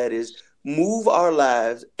by that is move our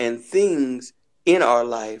lives and things in our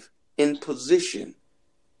life in position.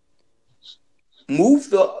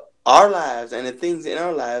 Move our lives and the things in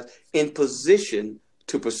our lives in position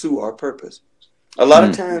to pursue our purpose. A lot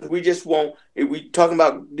of times we just won't. If we talking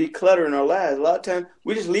about decluttering our lives, a lot of times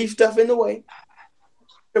we just leave stuff in the way.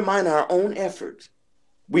 Mind our own efforts.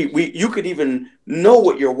 You could even know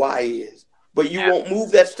what your why is, but you won't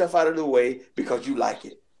move that stuff out of the way because you like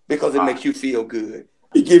it, because it makes you feel good.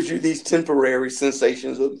 It gives you these temporary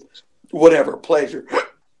sensations of whatever pleasure.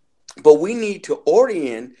 But we need to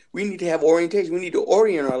orient. We need to have orientation. We need to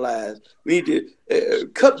orient our lives. We need to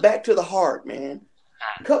cut back to the heart, man.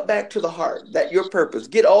 Cut back to the heart. That your purpose.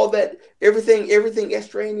 Get all that everything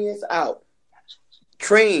extraneous out.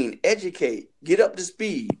 Train, educate, get up to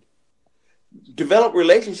speed. Develop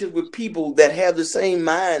relationships with people that have the same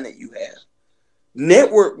mind that you have.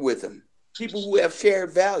 Network with them. People who have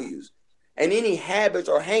shared values. And any habits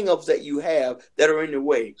or hang-ups that you have that are in the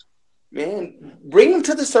way. Man, bring them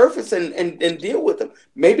to the surface and deal with them.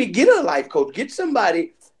 Maybe get a life coach. Get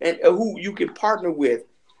somebody who you can partner with.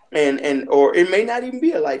 Or it may not even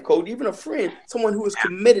be a life coach, even a friend, someone who is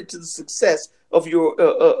committed to the success of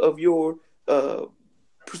your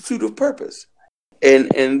pursuit of purpose, and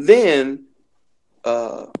then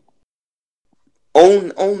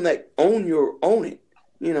own it. Own it.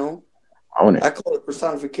 I call it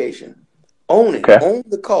personification. Own it. Okay. Own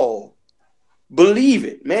the call. Believe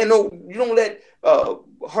it, man. No, you don't let.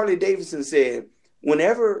 Harley Davidson said,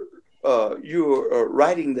 whenever you're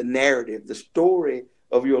writing the narrative, the story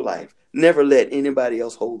of your life, never let anybody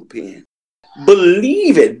else hold the pen.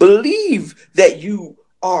 Believe it. Believe that you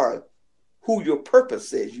are who your purpose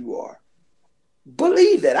says you are.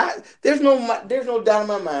 Believe that. There's no doubt in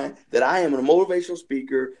my mind that I am a motivational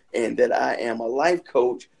speaker and that I am a life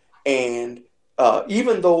coach. And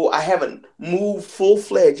even though I haven't moved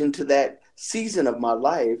full-fledged into that season of my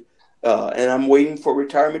life, and I'm waiting for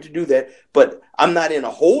retirement to do that, but I'm not in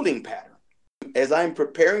a holding pattern. As I'm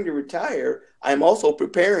preparing to retire, I'm also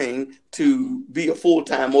preparing to be a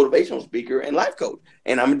full-time motivational speaker and life coach,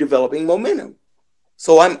 and I'm developing momentum.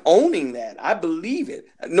 So I'm owning that. I believe it.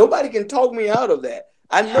 Nobody can talk me out of that.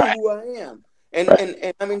 I know who I am, and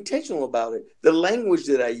I'm intentional about it. The language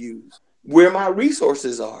that I use, where my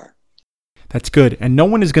resources are. That's good. And no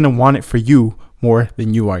one is going to want it for you more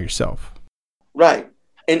than you are yourself. Right.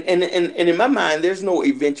 And in my mind, there's no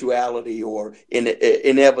eventuality or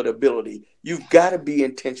inevitability. You've got to be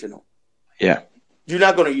intentional. Yeah. You're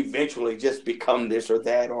not going to eventually just become this or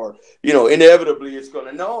that, or inevitably it's going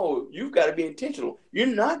to. No, you've got to be intentional. You're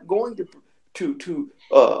not going to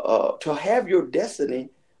have your destiny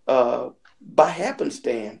by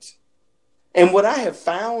happenstance. And what I have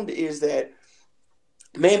found is that,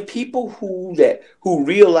 man, people who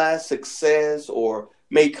realize success or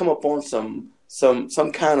may come upon some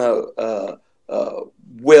kind of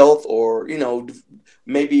wealth, or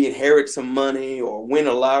maybe inherit some money or win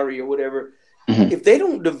a lottery or whatever. Mm-hmm. If they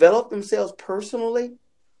don't develop themselves personally,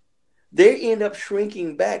 they end up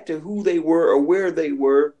shrinking back to who they were or where they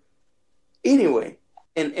were anyway.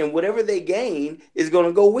 And whatever they gain is going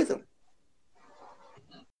to go with them.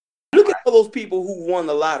 Look at all those people who won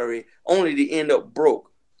the lottery only to end up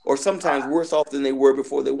broke, or sometimes worse off than they were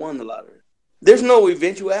before they won the lottery. There's no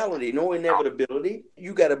eventuality, no inevitability.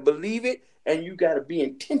 You got to believe it, and you got to be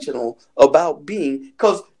intentional about being,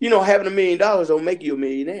 because, having $1 million don't make you a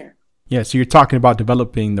millionaire. Yeah, so you're talking about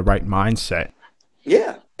developing the right mindset.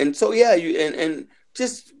 Yeah, and so and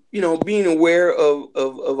just being aware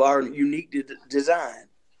of our unique design,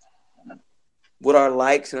 what our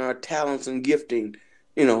likes and our talents and gifting,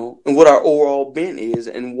 and what our overall bent is,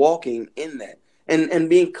 and walking in that, and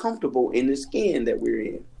being comfortable in the skin that we're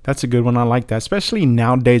in. That's a good one. I like that. Especially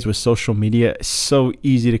nowadays with social media, it's so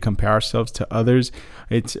easy to compare ourselves to others.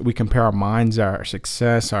 We compare our minds, our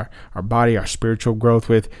success, our body, our spiritual growth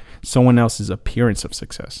with someone else's appearance of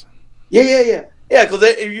success. Yeah. Because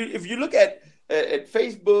if you look at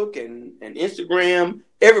Facebook and Instagram,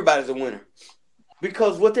 everybody's a winner.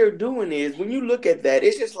 Because what they're doing is, when you look at that,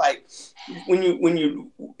 it's just like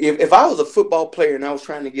if I was a football player and I was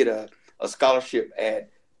trying to get a scholarship at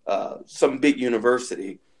some big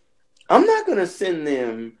university, I'm not going to send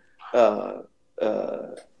them the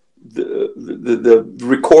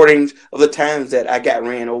recordings of the times that I got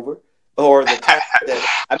ran over or the time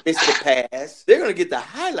that I missed the pass. They're going to get the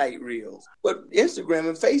highlight reels. What Instagram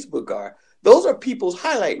and Facebook are, those are people's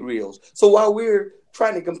highlight reels. So while we're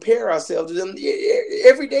trying to compare ourselves to them,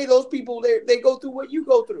 every day those people, they go through what you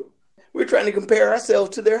go through. We're trying to compare ourselves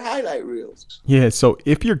to their highlight reels. Yeah, so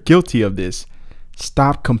if you're guilty of this,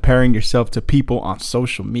 stop comparing yourself to people on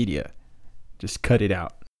social media. Just cut it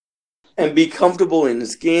out. And be comfortable in the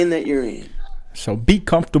skin that you're in. So be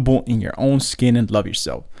comfortable in your own skin and love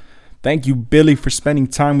yourself. Thank you, Billy, for spending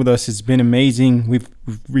time with us. It's been amazing. We've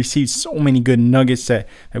received so many good nuggets that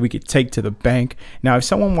we could take to the bank. Now, if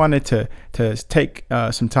someone wanted to take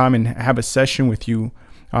some time and have a session with you,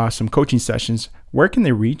 some coaching sessions, where can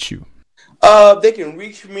they reach you? They can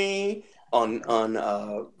reach me on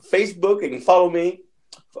Facebook. They can follow me.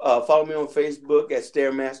 Follow me on Facebook at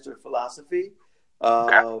Stairmaster Philosophy.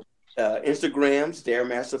 Instagram,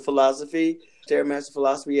 Stairmaster Philosophy. Stairmaster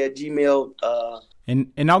Philosophy at Gmail.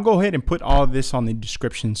 And I'll go ahead and put all of this on the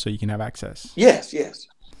description so you can have access. Yes.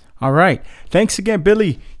 All right. Thanks again,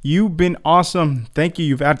 Billy. You've been awesome. Thank you.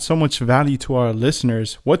 You've added so much value to our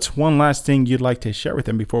listeners. What's one last thing you'd like to share with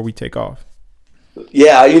them before we take off?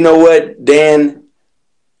 Yeah, you know what, Dan?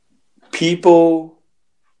 People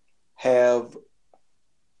have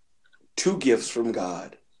two gifts from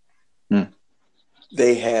God.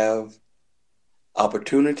 They have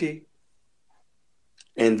opportunity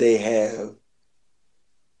and they have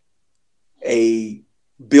a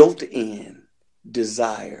built-in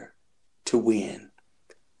desire to win.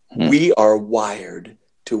 We are wired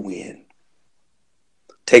to win.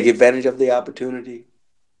 Take advantage of the opportunity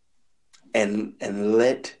and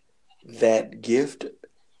let that gift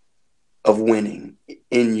of winning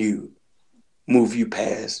in you move you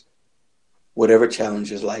past whatever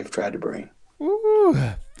challenges life tried to bring. Ooh,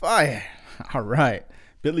 fire. All right.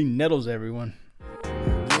 Billy Nettles, everyone.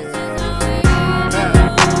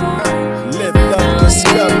 Let love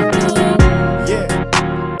discover.